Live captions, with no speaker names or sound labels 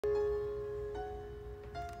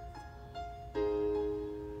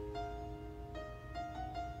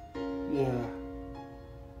Yeah.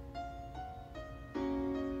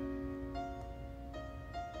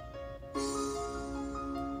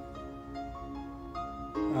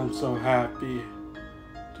 I'm so happy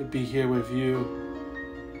to be here with you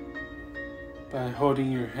by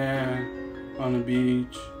holding your hand on the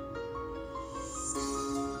beach.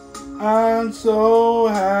 I'm so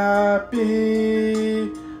happy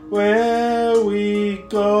where we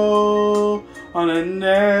go on the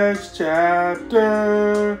next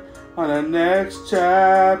chapter,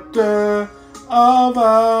 of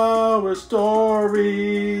our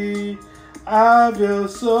story. I feel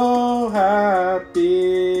so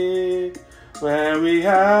happy when we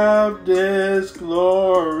have this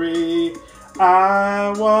glory.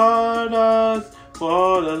 I want us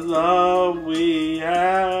for the love we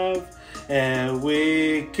have, and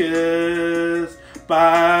we kiss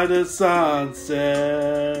by the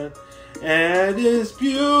sunset. And it's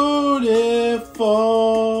beautiful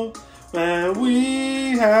when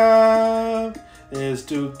we have this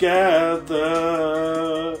together.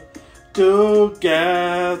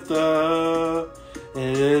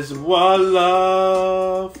 It is one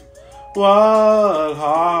love, one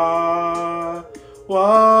heart,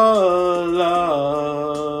 one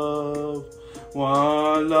love,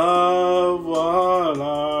 one love, one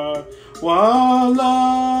heart, one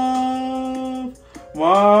love,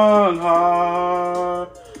 one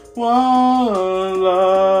heart, one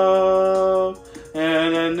love,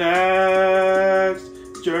 and the next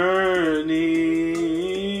journey.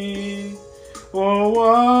 Oh,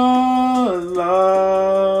 one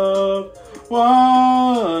love,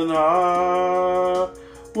 one heart,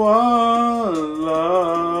 one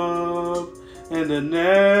love, and the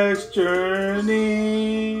next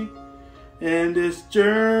journey. In this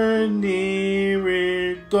journey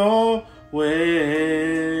we're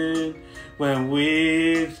going, when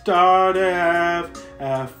we start to have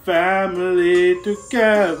a family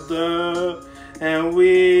together, and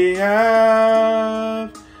we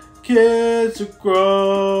have kids to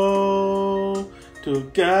grow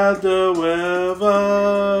together with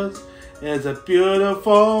us. It's a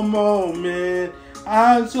beautiful moment.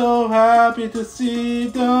 I'm so happy to see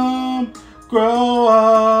them grow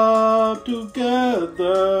up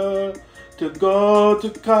together, to go to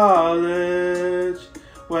college.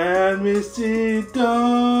 When we see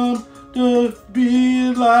them to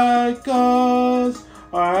be like us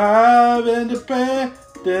or have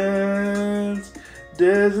independence,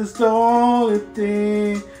 this is the only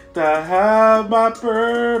thing that have my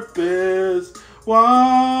purpose.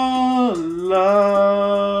 One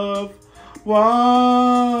love,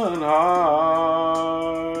 one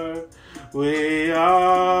heart. We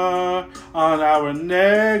are on our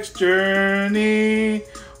next journey.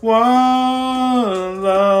 One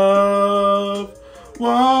love,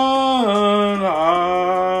 one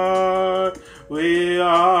heart. We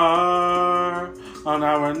are on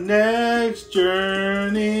our next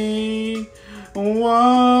journey.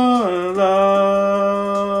 One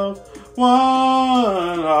love,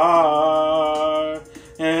 one heart.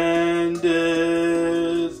 And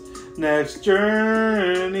this next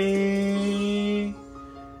journey,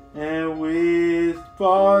 and we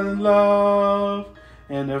fall in love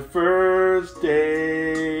in the first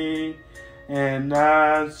day. And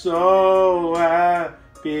I'm so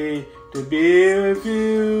happy to be with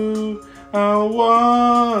you.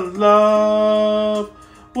 One love,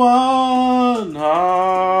 one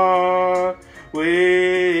heart.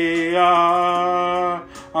 We are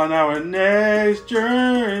on our next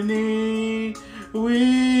journey.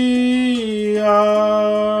 We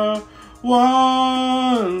are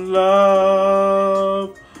one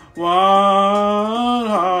love, one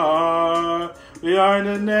heart. We are in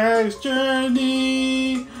the next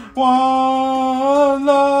journey. One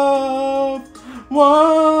love,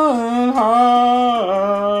 one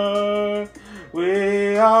heart.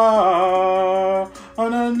 We are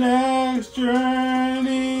on the next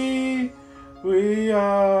journey. We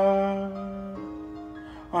are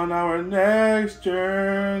on our next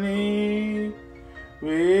journey.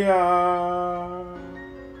 We are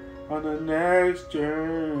on the next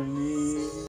journey.